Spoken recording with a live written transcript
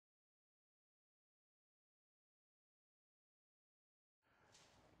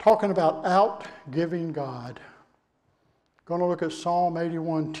Talking about outgiving God. Going to look at Psalm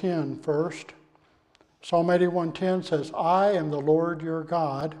 81:10 first. Psalm 81:10 says, I am the Lord your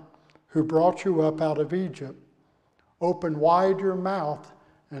God who brought you up out of Egypt. Open wide your mouth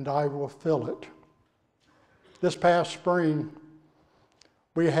and I will fill it. This past spring,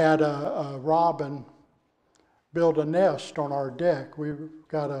 we had a robin build a nest on our deck. We've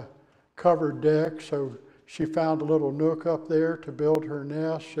got a covered deck, so she found a little nook up there to build her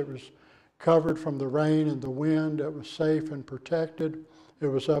nest. It was covered from the rain and the wind. It was safe and protected. It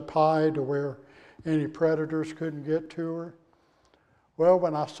was up high to where any predators couldn't get to her. Well,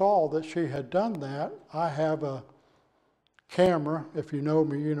 when I saw that she had done that, I have a camera. If you know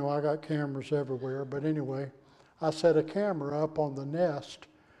me, you know I got cameras everywhere. But anyway, I set a camera up on the nest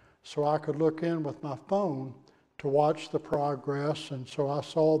so I could look in with my phone to watch the progress. And so I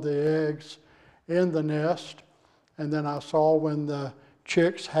saw the eggs in the nest, and then I saw when the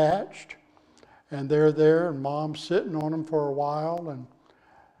chicks hatched, and they're there, and Mom's sitting on them for a while, and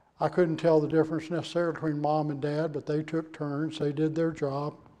I couldn't tell the difference necessarily between Mom and Dad, but they took turns, they did their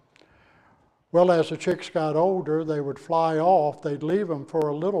job. Well, as the chicks got older, they would fly off. They'd leave them for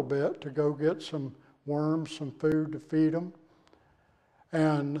a little bit to go get some worms, some food to feed them.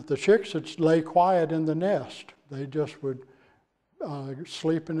 And the chicks would lay quiet in the nest. They just would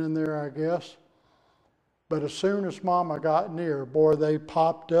sleeping in there, I guess. But as soon as Mama got near, boy, they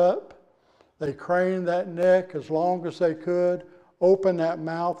popped up. They craned that neck as long as they could, opened that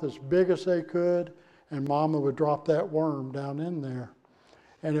mouth as big as they could, and Mama would drop that worm down in there.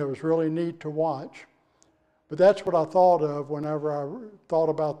 And it was really neat to watch. But that's what I thought of whenever I thought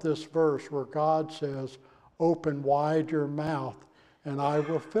about this verse where God says, open wide your mouth and I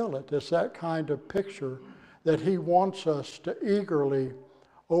will fill it. It's that kind of picture that He wants us to eagerly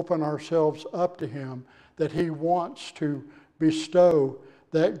open ourselves up to Him, that He wants to bestow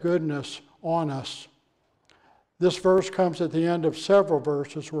that goodness on us. This verse comes at the end of several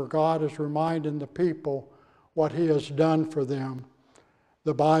verses where God is reminding the people what He has done for them.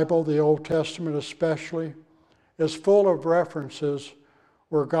 The Bible, the Old Testament especially, is full of references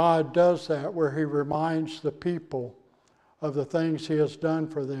where God does that, where He reminds the people of the things He has done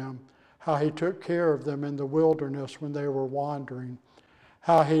for them, how He took care of them in the wilderness when they were wandering,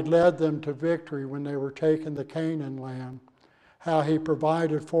 how He led them to victory when they were taking the Canaan land, how He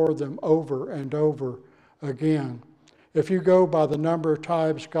provided for them over and over again. If you go by the number of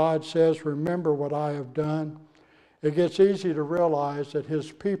times God says, remember what I have done, it gets easy to realize that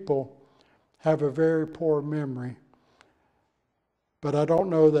His people have a very poor memory. But I don't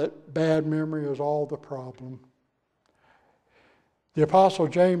know that bad memory is all the problem. The Apostle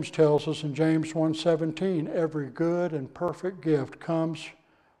James tells us in James 1:17, every good and perfect gift comes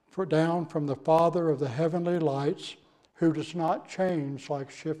down from the Father of the heavenly lights, who does not change like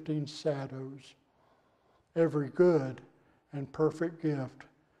shifting shadows. Every good and perfect gift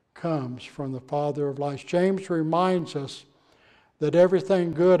comes from the Father of lights. James reminds us that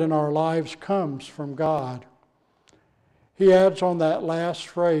everything good in our lives comes from God. He adds on that last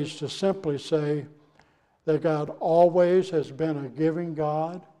phrase to simply say that God always has been a giving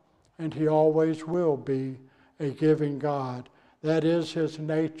God, and He always will be a giving God. That is His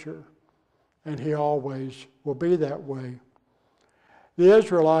nature, and He always will be that way. The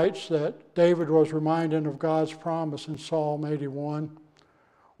Israelites that David was reminding of God's promise in Psalm 81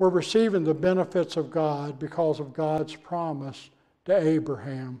 were receiving the benefits of God because of God's promise to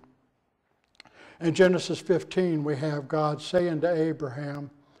Abraham. In Genesis 15, we have God saying to Abraham,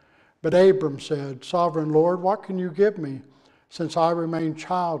 but Abram said, Sovereign Lord, what can you give me, since I remain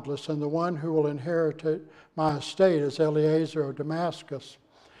childless, and the one who will inherit my estate is Eliezer of Damascus?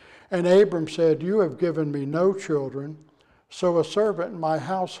 And Abram said, you have given me no children, so a servant in my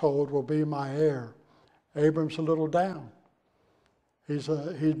household will be my heir. Abram's a little down.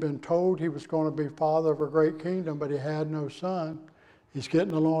 He'd been told he was going to be father of a great kingdom, but he had no son. He's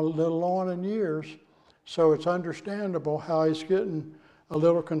getting a little on in years, so it's understandable how he's getting a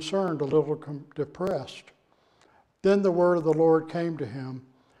little concerned, a little depressed. Then the word of the Lord came to him,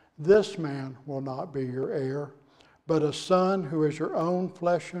 this man will not be your heir, but a son who is your own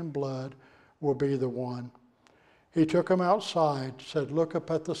flesh and blood will be the one. He took him outside, said, look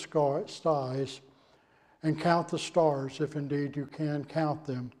up at the skies and count the stars, if indeed you can count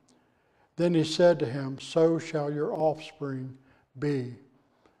them. Then he said to him, so shall your offspring be.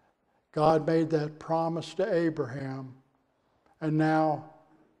 God made that promise to Abraham, and now,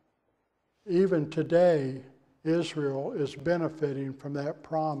 even today, Israel is benefiting from that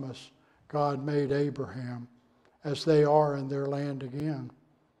promise God made Abraham as they are in their land again.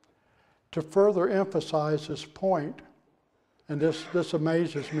 To further emphasize this point, And this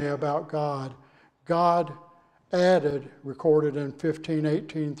amazes me about God. God added, recorded in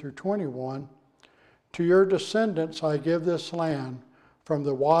 15:18 through 21, to your descendants I give this land, from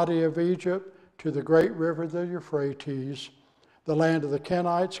the Wadi of Egypt to the great river the Euphrates, the land of the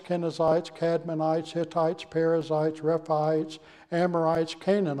Kenites, Kenizzites, Cadmonites, Hittites, Perizzites, Rephaites, Amorites,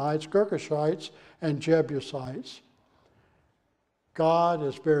 Canaanites, Girgashites, and Jebusites. God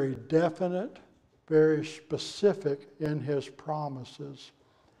is very definite, very specific in his promises.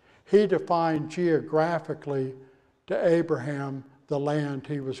 He defined geographically to Abraham the land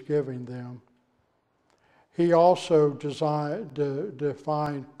he was giving them. He also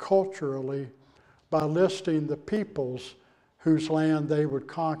defined culturally by listing the peoples whose land they would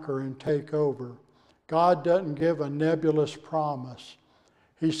conquer and take over. God doesn't give a nebulous promise.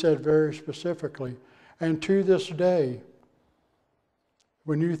 He said very specifically, and to this day,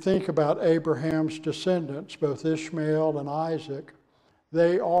 when you think about Abraham's descendants, both Ishmael and Isaac,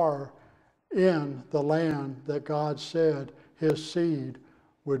 they are in the land that God said his seed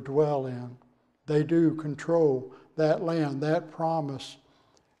would dwell in. They do control that land. That promise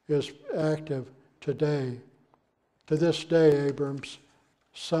is active today. To this day, Abram's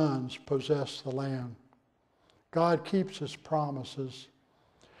sons possess the land. God keeps his promises.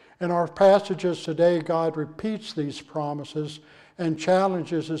 In our passages today, God repeats these promises and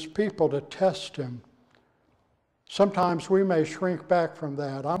challenges his people to test him. Sometimes we may shrink back from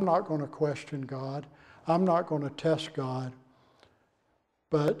that. I'm not going to question God. I'm not going to test God.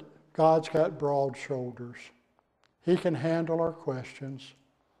 But God's got broad shoulders. He can handle our questions.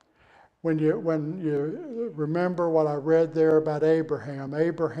 When you remember what I read there about Abraham,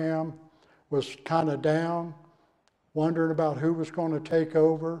 Abraham was kind of down, wondering about who was going to take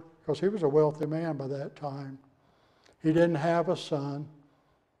over, because he was a wealthy man by that time. He didn't have a son.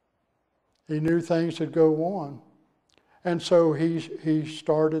 He knew things would go on. And so he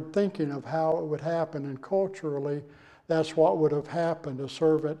started thinking of how it would happen, and culturally, that's what would have happened. A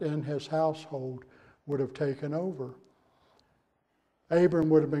servant in his household would have taken over. Abram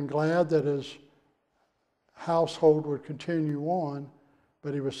would have been glad that his household would continue on,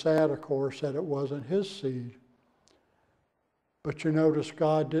 but he was sad, of course, that it wasn't his seed. But you notice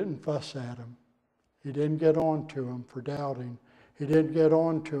God didn't fuss at him. He didn't get on to him for doubting. He didn't get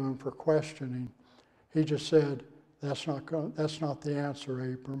on to him for questioning. He just said, that's not the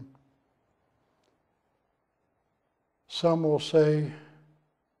answer, Abram. Some will say,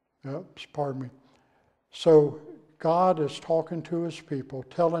 pardon me. So God is talking to his people,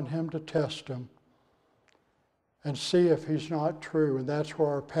 telling him to test them and see if he's not true. And that's where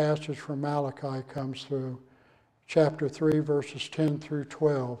our passage from Malachi comes through. Chapter 3, verses 10 through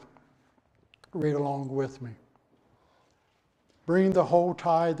 12. Read along with me. Bring the whole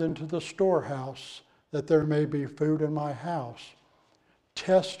tithe into the storehouse, that there may be food in my house.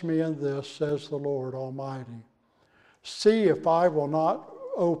 Test me in this, says the Lord Almighty. See if I will not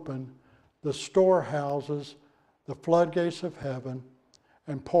open the storehouses, the floodgates of heaven,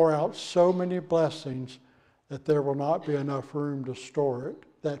 and pour out so many blessings that there will not be enough room to store it.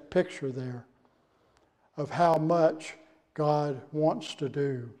 That picture there of how much God wants to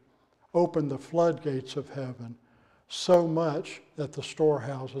do. Open the floodgates of heaven, so much that the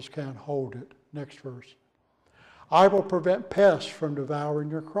storehouses can't hold it. Next verse. I will prevent pests from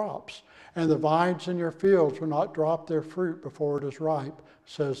devouring your crops, and the vines in your fields will not drop their fruit before it is ripe,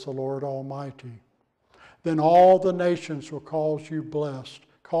 says the Lord Almighty. Then all the nations will call you blessed,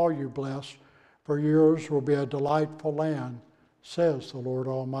 for yours will be a delightful land, says the Lord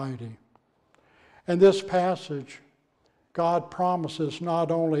Almighty. In this passage, God promises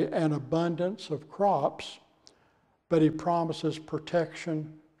not only an abundance of crops, but he promises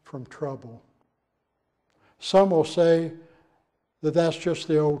protection from trouble. Some will say that that's just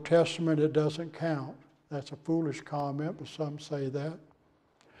the Old Testament, it doesn't count. That's a foolish comment, but some say that.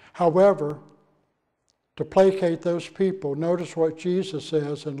 However, to placate those people, notice what Jesus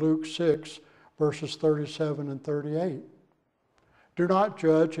says in Luke 6, verses 37 and 38. Do not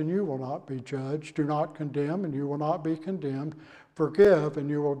judge, and you will not be judged. Do not condemn, and you will not be condemned. Forgive, and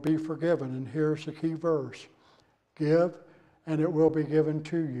you will be forgiven. And here's the key verse. Give, and it will be given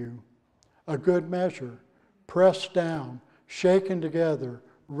to you. A good measure, pressed down, shaken together,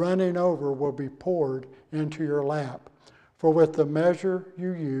 running over, will be poured into your lap. For with the measure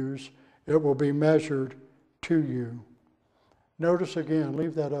you use, it will be measured to you. Notice again,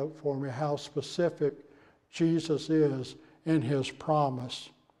 leave that up for me, how specific Jesus is in his promise.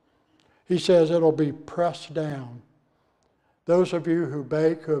 He says it'll be pressed down. Those of you who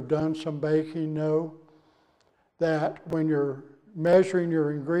bake, who have done some baking, know that when you're measuring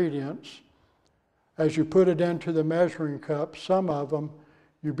your ingredients, As you put it into the measuring cup, some of them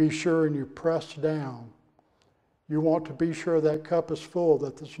you be sure and you press down. You want to be sure that cup is full,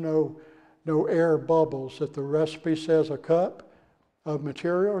 that there's no air bubbles. If the recipe says a cup of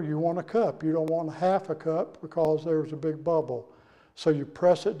material, you want a cup. You don't want half a cup because there's a big bubble. So you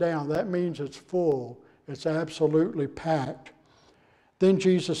press it down. That means it's full. It's absolutely packed. Then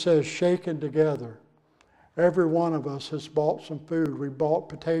Jesus says, shaken together. Every one of us has bought some food. We bought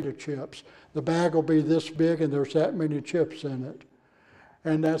potato chips. The bag will be this big and there's that many chips in it.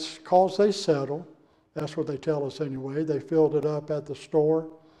 And that's because they settle. That's what they tell us anyway. They filled it up at the store.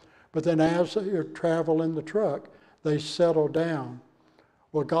 But then as you travel in the truck, they settle down.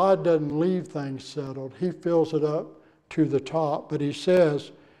 Well, God doesn't leave things settled. He fills it up to the top. But he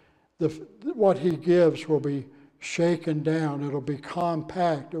says what he gives will be shaken down. It'll be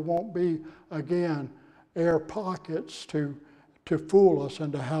compact. It won't be, again, air pockets to fool us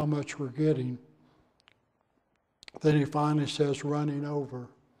into how much we're getting. Then he finally says, running over.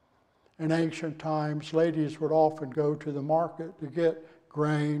 In ancient times, ladies would often go to the market to get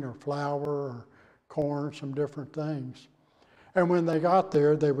grain or flour or corn, some different things. And when they got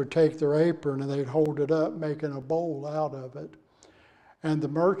there, they would take their apron and they'd hold it up, making a bowl out of it. And the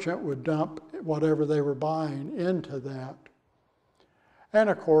merchant would dump whatever they were buying into that. And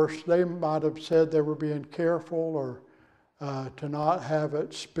of course, they might have said they were being careful or to not have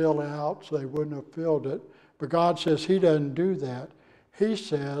it spill out, so they wouldn't have filled it. But God says he doesn't do that. He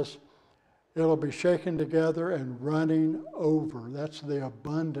says it'll be shaken together and running over. That's the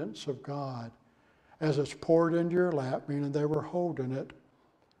abundance of God. As it's poured into your lap, meaning they were holding it,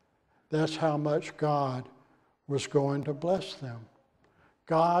 that's how much God was going to bless them.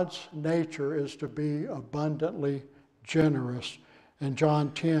 God's nature is to be abundantly generous. In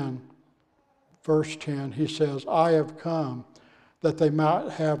John 10, verse 10, he says, I have come that they might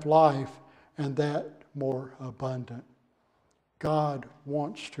have life and that more abundant. God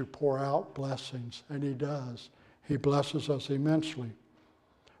wants to pour out blessings, and he does. He blesses us immensely.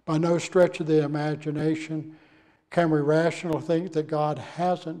 By no stretch of the imagination can we rationally think that God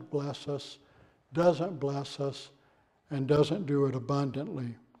hasn't blessed us, doesn't bless us, and doesn't do it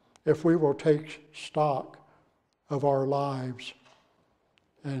abundantly. If we will take stock of our lives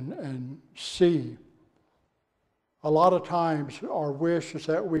and see, a lot of times our wish is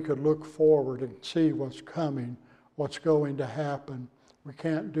that we could look forward and see what's coming, what's going to happen. We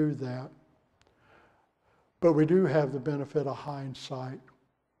can't do that. But we do have the benefit of hindsight.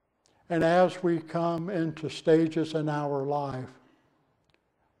 And as we come into stages in our life,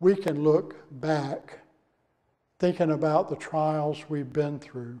 we can look back, thinking about the trials we've been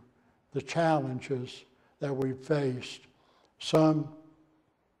through, the challenges that we've faced, some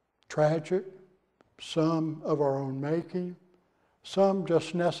tragic, some of our own making, some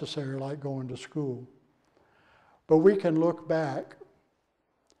just necessary, like going to school. But we can look back,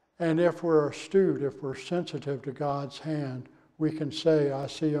 and if we're astute, if we're sensitive to God's hand, we can say, I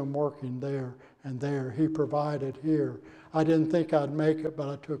see him working there and there. He provided here. I didn't think I'd make it, but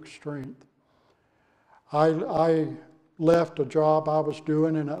I took strength. I left a job I was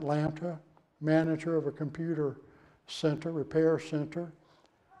doing in Atlanta, manager of a computer center, repair center.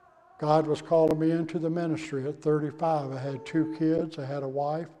 God was calling me into the ministry at 35. I had 2 kids. I had a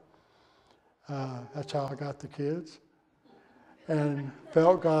wife. That's how I got the kids. And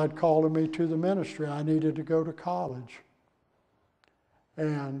felt God calling me to the ministry. I needed to go to college.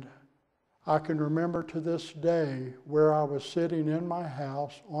 And I can remember to this day where I was sitting in my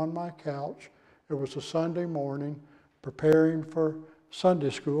house on my couch. It was a Sunday morning, preparing for Sunday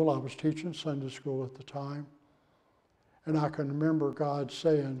school. I was teaching Sunday school at the time. And I can remember God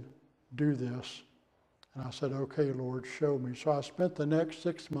saying, do this. And I said, okay, Lord, show me. So I spent the next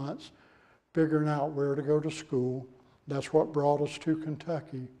 6 months figuring out where to go to school. That's what brought us to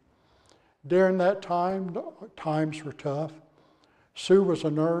Kentucky. During that time, times were tough. Sue was a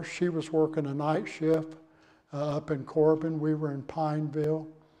nurse. She was working a night shift up in Corbin. We were in Pineville.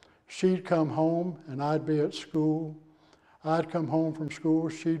 She'd come home and I'd be at school. I'd come home from school.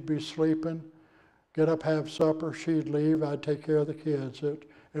 She'd be sleeping. Get up, have supper. She'd leave. I'd take care of the kids. It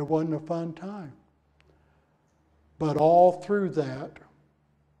wasn't a fun time. But all through that,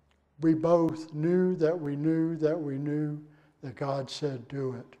 we both knew that we knew that we knew that God said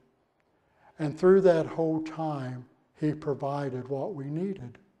do it. And through that whole time, he provided what we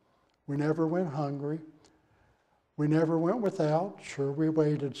needed. We never went hungry. We never went without. Sure, we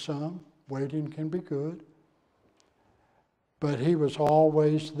waited some. Waiting can be good. But he was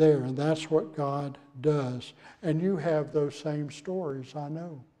always there, and that's what God does. And you have those same stories, I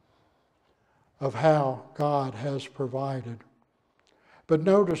know, of how God has provided. But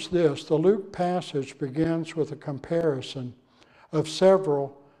notice this, the Luke passage begins with a comparison of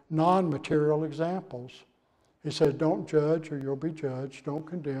several non-material examples. He said, don't judge or you'll be judged. Don't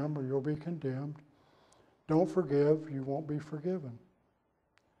condemn or you'll be condemned. Don't forgive, you won't be forgiven.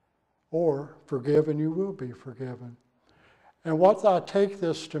 Or forgive and you will be forgiven. And what I take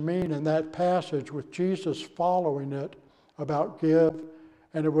this to mean in that passage with Jesus following it about give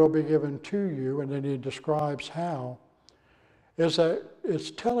and it will be given to you, and then he describes how, is that it's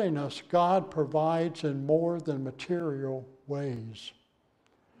telling us God provides in more than material ways.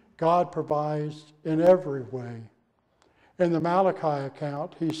 God provides in every way. In the Malachi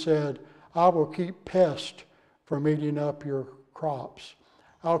account, he said, I will keep pests from eating up your crops.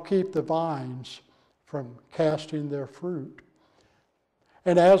 I'll keep the vines from casting their fruit.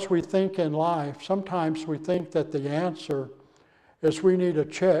 And as we think in life, sometimes we think that the answer is we need a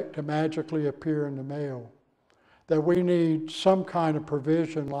check to magically appear in the mail, that we need some kind of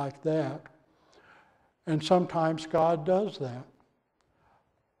provision like that. And sometimes God does that.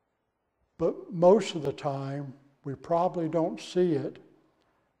 But most of the time, we probably don't see it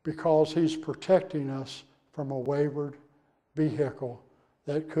because he's protecting us from a wayward vehicle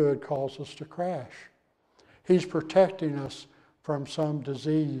that could cause us to crash. He's protecting us from some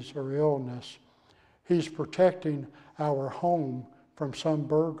disease or illness. He's protecting our home from some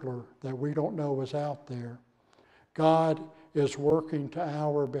burglar that we don't know is out there. God is working to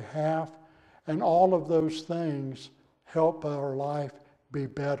our behalf, and all of those things help our life be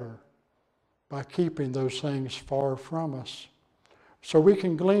better by keeping those things far from us. So we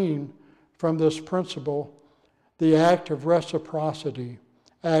can glean from this principle the act of reciprocity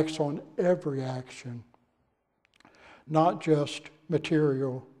acts on every action, not just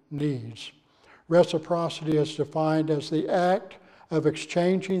material needs. Reciprocity is defined as the act of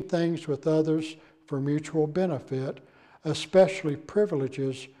exchanging things with others for mutual benefit, especially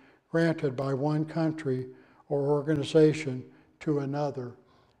privileges granted by one country or organization to another.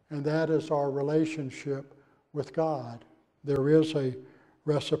 And that is our relationship with God. There is a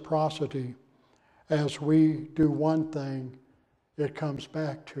reciprocity. As we do one thing, it comes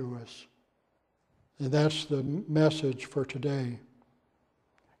back to us. And that's the message for today.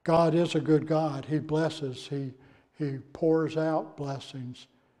 God is a good God. He blesses. He pours out blessings.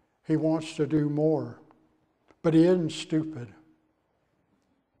 He wants to do more. But he isn't stupid.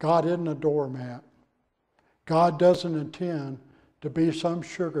 God isn't a doormat. God doesn't intend to be some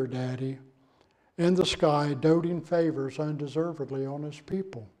sugar daddy in the sky doting favors undeservedly on his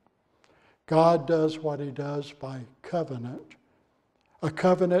people. God does what he does by covenant. A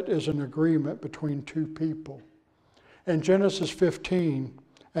covenant is an agreement between two people. In Genesis 15,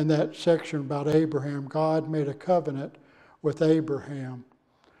 and that section about Abraham, God made a covenant with Abraham.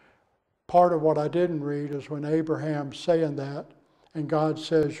 Part of what I didn't read is when Abraham's saying that, and God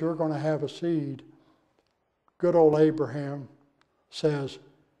says, you're going to have a seed. Good old Abraham says,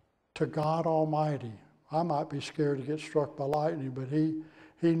 to God Almighty. I might be scared to get struck by lightning, but he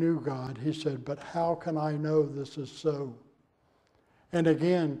knew God. He said, but how can I know this is so? And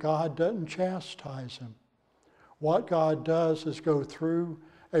again, God doesn't chastise him. What God does is go through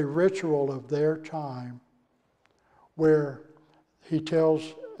a ritual of their time where he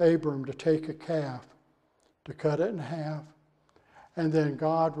tells Abram to take a calf, to cut it in half, and then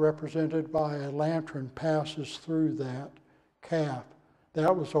God, represented by a lantern, passes through that calf.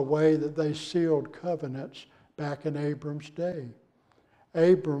 That was a way that they sealed covenants back in Abram's day.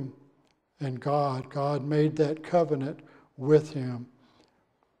 Abram and God made that covenant with him,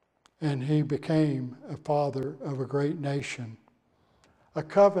 and he became a father of a great nation. A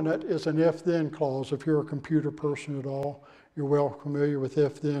covenant is an if-then clause. If you're a computer person at all, you're well familiar with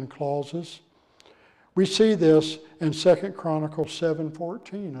if-then clauses. We see this in 2 Chronicles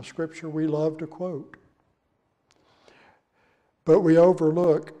 7:14, a scripture we love to quote. But we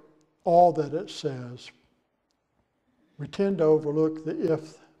overlook all that it says. We tend to overlook the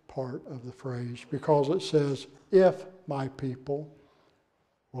if part of the phrase because it says, if my people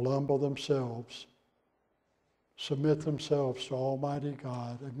will humble themselves, submit themselves to Almighty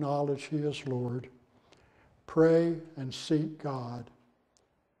God, acknowledge he is Lord, pray and seek God.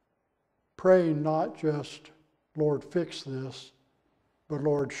 Pray not just, Lord, fix this, but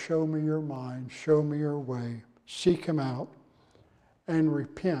Lord, show me your mind, show me your way, seek him out, and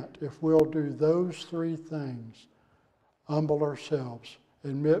repent. If we'll do those three things, humble ourselves,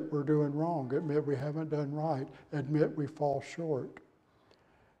 admit we're doing wrong, admit we haven't done right, admit we fall short.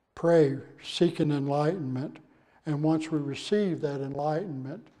 Pray, seek an enlightenment, and once we receive that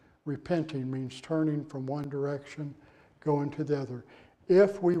enlightenment, repenting means turning from one direction, going to the other.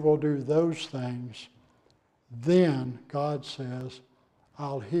 If we will do those things, then God says,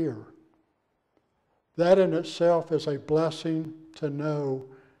 I'll hear. That in itself is a blessing to know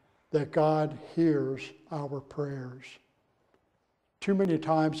that God hears our prayers. Too many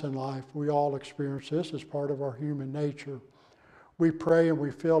times in life, we all experience this as part of our human nature. We pray and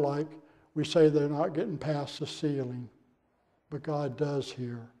we feel like we say they're not getting past the ceiling, but God does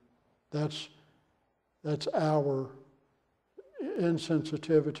hear. That's our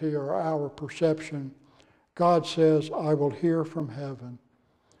insensitivity or our perception. God says, I will hear from heaven.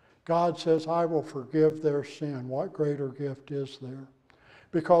 God says, I will forgive their sin. What greater gift is there?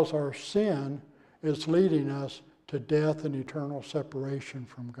 Because our sin is leading us to death and eternal separation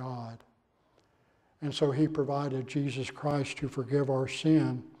from God. And so he provided Jesus Christ to forgive our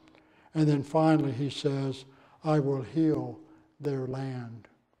sin. And then finally he says, I will heal their land.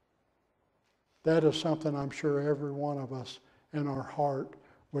 That is something I'm sure every one of us in our heart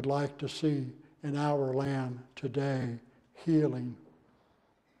would like to see in our land today, healing.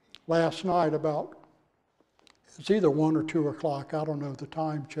 Last night it's either 1 or 2 o'clock, I don't know, the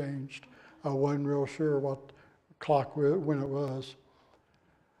time changed. I wasn't real sure what clock when it was.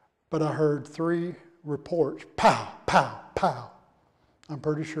 But I heard 3 reports, pow, pow, pow. I'm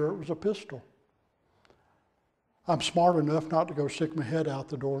pretty sure it was a pistol. I'm smart enough not to go stick my head out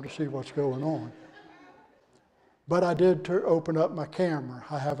the door to see what's going on. But I did open up my camera.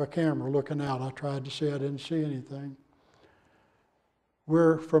 I have a camera looking out. I tried to see, I didn't see anything.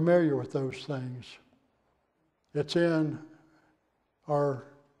 We're familiar with those things. It's in our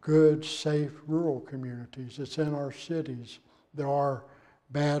good, safe rural communities. It's in our cities. There are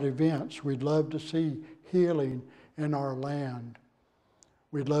bad events. We'd love to see healing in our land.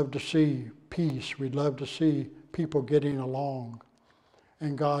 We'd love to see peace. We'd love to see people getting along.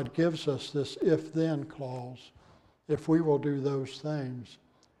 And God gives us this if-then clause. If we will do those things,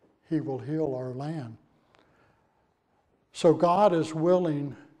 he will heal our land. So God is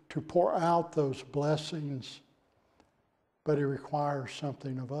willing to pour out those blessings, but he requires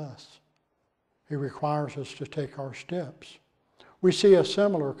something of us. He requires us to take our steps. We see a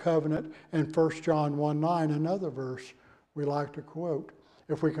similar covenant in 1 John 1:9, another verse we like to quote.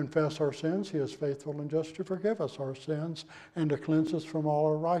 If we confess our sins, he is faithful and just to forgive us our sins and to cleanse us from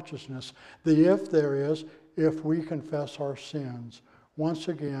all unrighteousness. The if there is, if we confess our sins. Once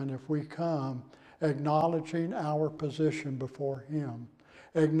again, if we come acknowledging our position before him,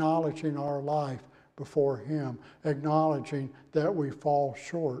 acknowledging our life before him, acknowledging that we fall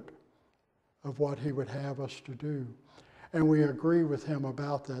short of what he would have us to do. And we agree with him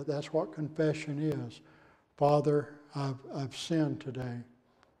about that. That's what confession is. Father, I've sinned today.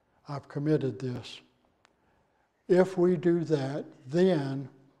 I've committed this. If we do that, then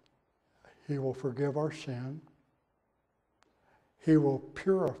he will forgive our sin. He will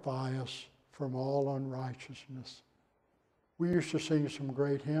purify us from all unrighteousness. We used to sing some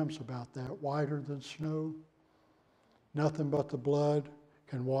great hymns about that. Whiter than snow, nothing but the blood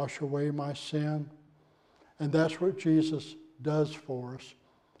can wash away my sin. And that's what Jesus does for us.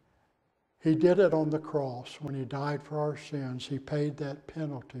 He did it on the cross when he died for our sins. He paid that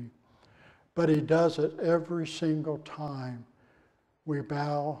penalty. But he does it every single time we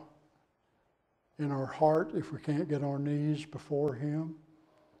bow in our heart, if we can't get on our knees before him,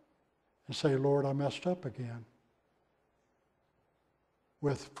 and say, Lord, I messed up again.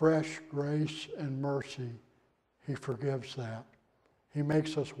 With fresh grace and mercy, he forgives that. He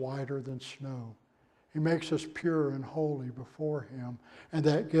makes us whiter than snow. He makes us pure and holy before him, and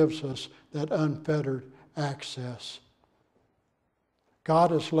that gives us that unfettered access.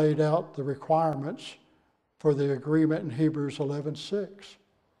 God has laid out the requirements for the agreement in Hebrews 11:6.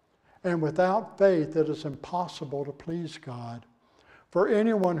 And without faith, it is impossible to please God. For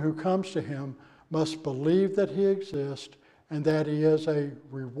anyone who comes to him must believe that he exists and that he is a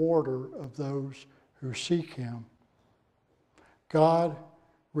rewarder of those who seek him. God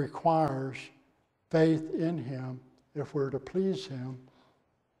requires faith in him if we're to please him.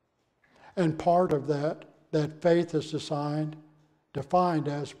 And part of that faith is defined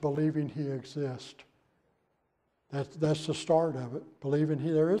as believing he exists. That's the start of it, believing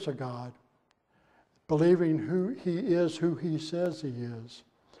there is a God. Believing who he says he is.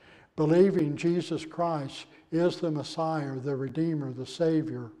 Believing Jesus Christ is the Messiah, the Redeemer, the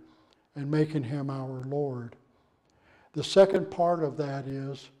Savior, and making him our Lord. The second part of that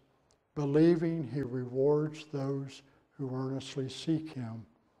is believing he rewards those who earnestly seek him.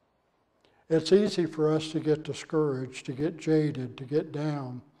 It's easy for us to get discouraged, to get jaded, to get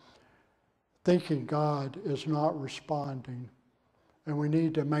down, thinking God is not responding. And we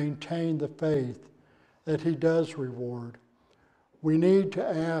need to maintain the faith that he does reward. We need to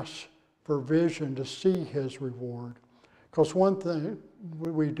ask for vision to see his reward. Because one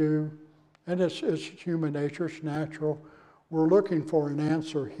we do, and it's human nature, it's natural. We're looking for an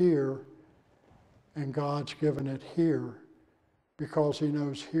answer here, and God's given it here because he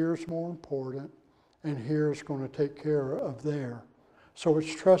knows here's more important and here's going to take care of there. So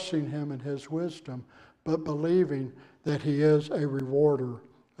it's trusting him in his wisdom, but believing that he is a rewarder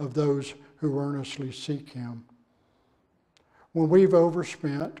of those who earnestly seek him. When we've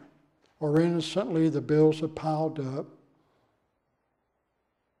overspent or innocently the bills have piled up,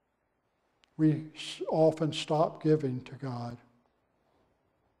 we often stop giving to God.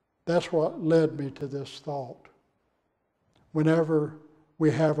 That's what led me to this thought. Whenever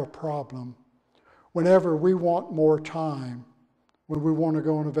we have a problem, whenever we want more time, when we want to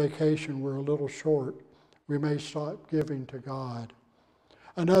go on a vacation, we're a little short, we may stop giving to God.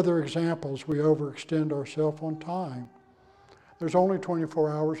 Another example is we overextend ourselves on time. There's only 24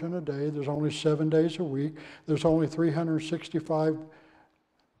 hours in a day. There's only 7 days a week. There's only 365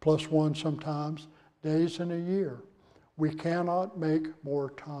 plus one sometimes days in a year. We cannot make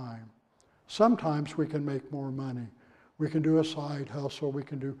more time. Sometimes we can make more money. We can do a side hustle,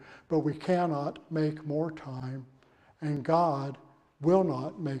 but we cannot make more time, and God will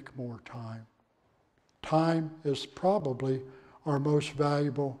not make more time. Time is probably our most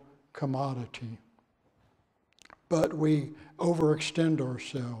valuable commodity. But we overextend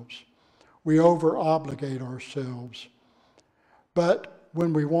ourselves. We over-obligate ourselves. But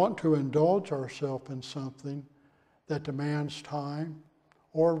when we want to indulge ourselves in something that demands time,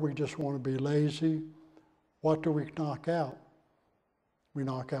 or we just want to be lazy, what do we knock out? We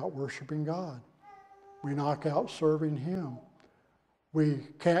knock out worshiping God. We knock out serving him. We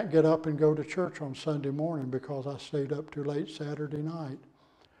can't get up and go to church on Sunday morning because I stayed up too late Saturday night.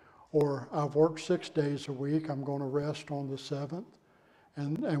 Or I've worked 6 days a week, I'm going to rest on the 7th.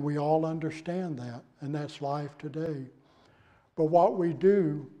 And we all understand that, and that's life today. But what we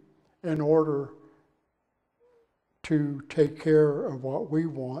do in order to take care of what we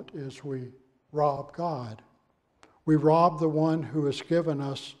want is we rob God. We rob the one who has given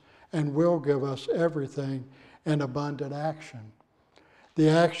us and will give us everything in abundant action. The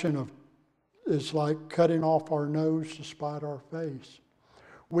action is like cutting off our nose to spite our face.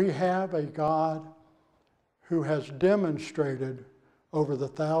 We have a God who has demonstrated over the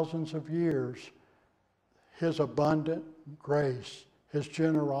thousands of years his abundant grace, his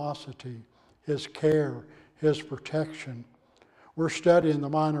generosity, his care, his protection. We're studying the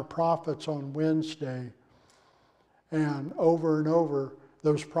minor prophets on Wednesday, and over,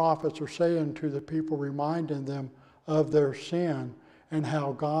 those prophets are saying to the people, reminding them of their sin and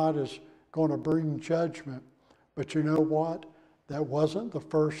how God is going to bring judgment. But you know what? That wasn't the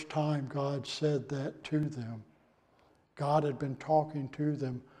first time God said that to them. God had been talking to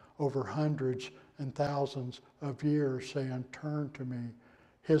them over hundreds and thousands of years, saying, turn to me.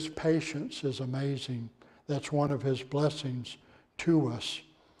 His patience is amazing. That's one of his blessings to us.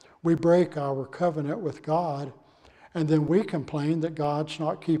 We break our covenant with God, and then we complain that God's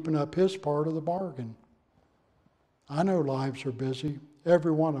not keeping up his part of the bargain. I know lives are busy.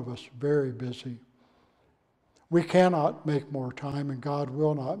 Every one of us very busy. We cannot make more time, and God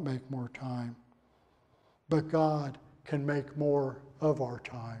will not make more time. But God can make more of our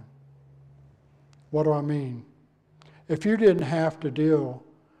time. What do I mean? If you didn't have to deal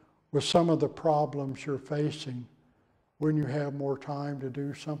with some of the problems you're facing, wouldn't you have more time to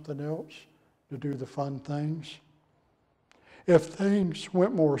do something else, to do the fun things? If things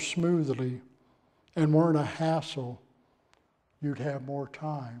went more smoothly and weren't a hassle, you'd have more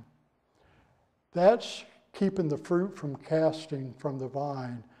time. That's keeping the fruit from casting from the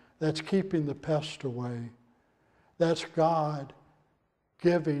vine. That's keeping the pest away. That's God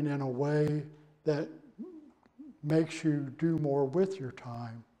giving in a way that makes you do more with your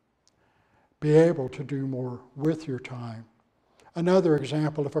time. Be able to do more with your time. Another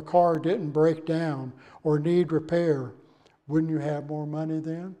example, if a car didn't break down or need repair, wouldn't you have more money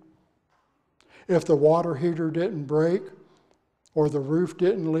then? If the water heater didn't break or the roof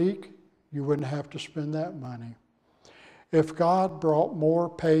didn't leak, you wouldn't have to spend that money. If God brought more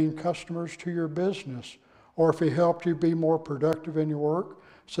paying customers to your business, or if he helped you be more productive in your work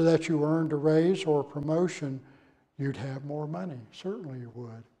so that you earned a raise or a promotion, you'd have more money. Certainly you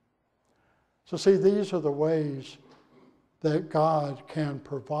would. So see, these are the ways that God can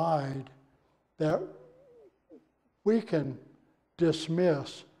provide that we can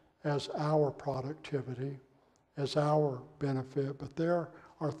dismiss as our productivity, as our benefit, but there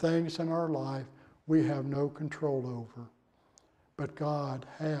are things in our life we have no control over. But God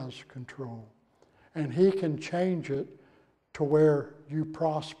has control. And he can change it to where you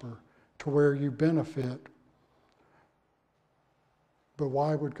prosper, to where you benefit. But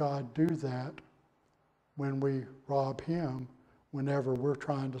why would God do that when we rob him whenever we're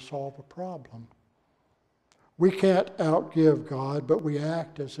trying to solve a problem? We can't outgive God, but we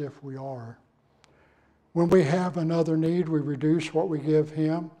act as if we are. When we have another need, we reduce what we give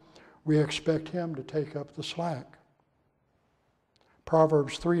him. We expect him to take up the slack.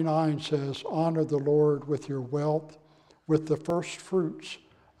 Proverbs 3:9 says, honor the Lord with your wealth, with the first fruits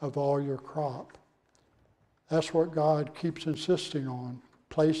of all your crop. That's what God keeps insisting on.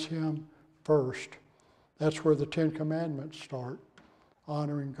 Place him first. That's where the Ten Commandments start.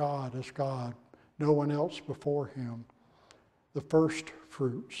 Honoring God as God, no one else before him. The first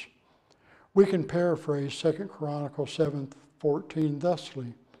fruits. We can paraphrase 2 Chronicles 7:14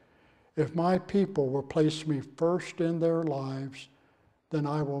 thusly. If my people will place me first in their lives, then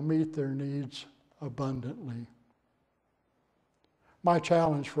I will meet their needs abundantly. My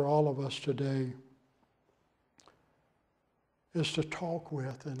challenge for all of us today is to talk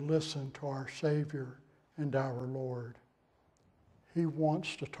with and listen to our Savior and our Lord. He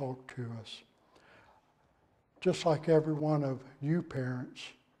wants to talk to us. Just like every one of you parents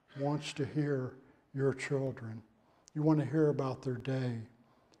wants to hear your children. You want to hear about their day.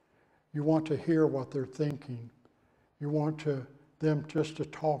 You want to hear what they're thinking. You want them just to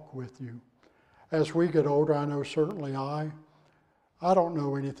talk with you. As we get older, I know certainly I don't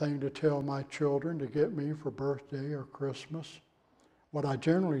know anything to tell my children to get me for birthday or Christmas. What I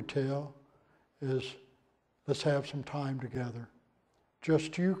generally tell is, let's have some time together.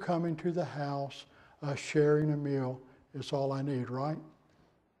 Just you coming to the house, us sharing a meal is all I need, right?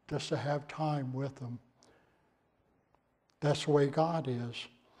 Just to have time with them. That's the way God is.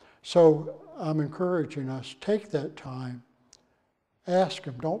 So I'm encouraging us, take that time. Ask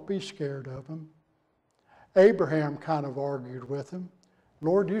him, don't be scared of him. Abraham kind of argued with him.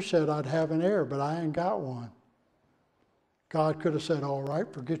 Lord, you said I'd have an heir, but I ain't got one. God could have said, all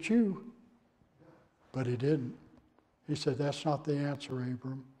right, forget you. But he didn't. He said, that's not the answer,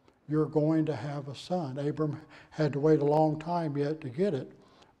 Abram. You're going to have a son. Abram had to wait a long time yet to get it,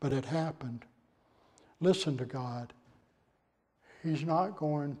 but it happened. Listen to God. He's not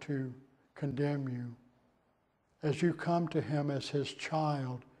going to condemn you. As you come to him as his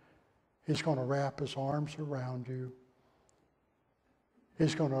child, he's going to wrap his arms around you.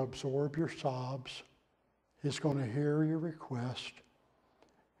 He's going to absorb your sobs. He's going to hear your request.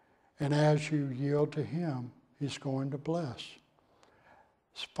 And as you yield to him, he's going to bless.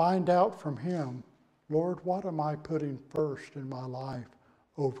 Find out from him, Lord, what am I putting first in my life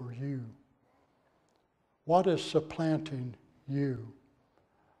over you? What is supplanting you?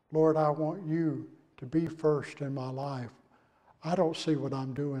 Lord, I want you to be first in my life. I don't see what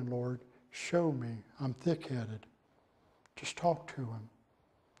I'm doing, Lord. Show me. I'm thick-headed. Just talk to him.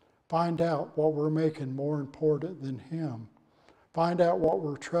 Find out what we're making more important than him. Find out what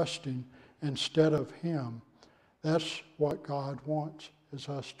we're trusting instead of him. That's what God wants, is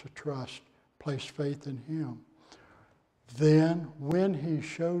us to trust, place faith in him. Then, when he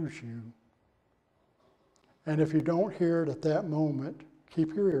shows you, and if you don't hear it at that moment,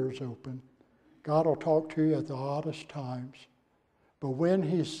 keep your ears open. God will talk to you at the oddest times. But when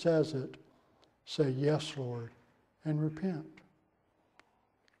he says it, say, yes, Lord, and repent.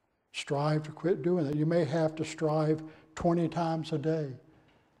 Strive to quit doing that. You may have to strive 20 times a day,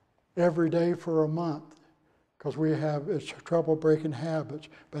 every day for a month, because it's trouble breaking habits.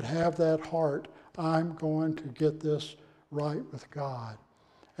 But have that heart, I'm going to get this right with God.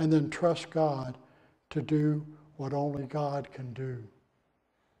 And then trust God to do what only God can do.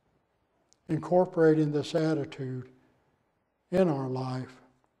 Incorporating this attitude in our life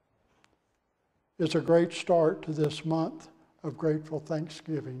is a great start to this month of grateful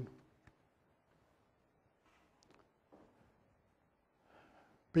Thanksgiving.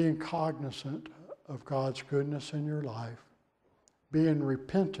 Being cognizant of God's goodness in your life, being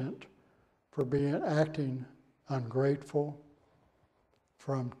repentant for acting ungrateful,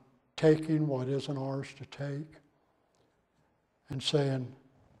 from taking what isn't ours to take, and saying,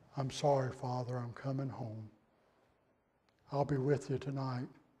 I'm sorry, Father, I'm coming home. I'll be with you tonight.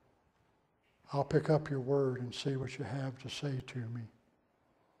 I'll pick up your word and see what you have to say to me.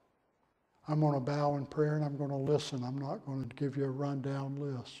 I'm going to bow in prayer and I'm going to listen. I'm not going to give you a rundown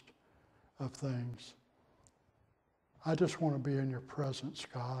list of things. I just want to be in your presence,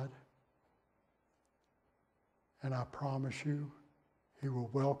 God. And I promise you, he will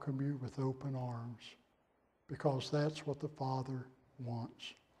welcome you with open arms, because that's what the Father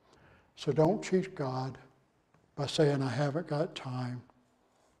wants. So don't cheat God by saying, I haven't got time.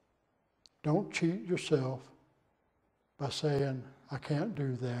 Don't cheat yourself by saying, I can't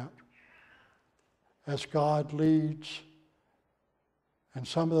do that. As God leads, And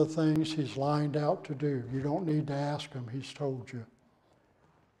some of the things he's lined out to do, you don't need to ask him, he's told you.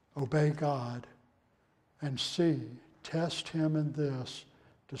 Obey God and see, test him in this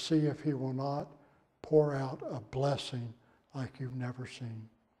to see if he will not pour out a blessing like you've never seen.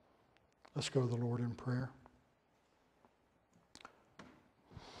 Let's go to the Lord in prayer.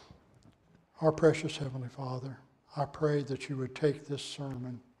 Our precious Heavenly Father, I pray that you would take this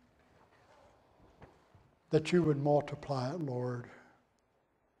sermon, that you would multiply it, Lord.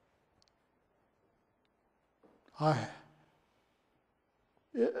 I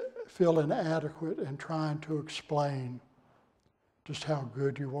feel inadequate in trying to explain just how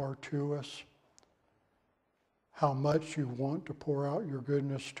good you are to us, how much you want to pour out your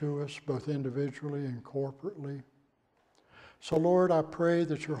goodness to us, both individually and corporately. So, Lord, I pray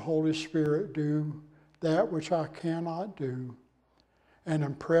that your Holy Spirit do that which I cannot do and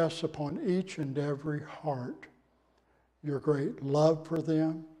impress upon each and every heart your great love for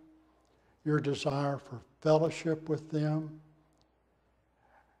them, your desire for fellowship with them,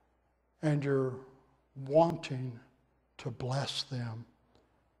 and your wanting to bless them,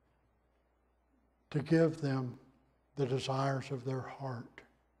 to give them the desires of their heart,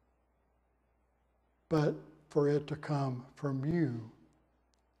 but for it to come from you,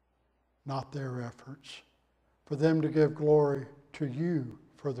 not their efforts, for them to give glory to you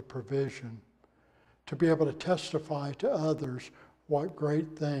for the provision, to be able to testify to others what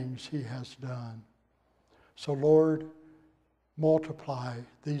great things he has done. So, Lord, multiply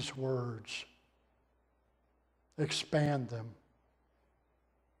these words, expand them.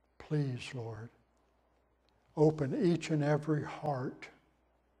 Please, Lord, open each and every heart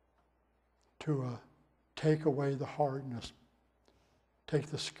to take away the hardness, take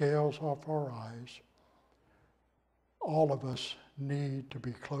the scales off our eyes. All of us need to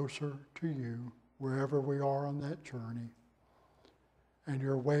be closer to you wherever we are on that journey, and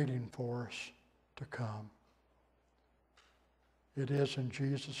you're waiting for us to come. It is in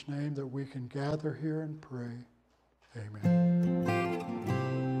Jesus' name that we can gather here and pray. Amen.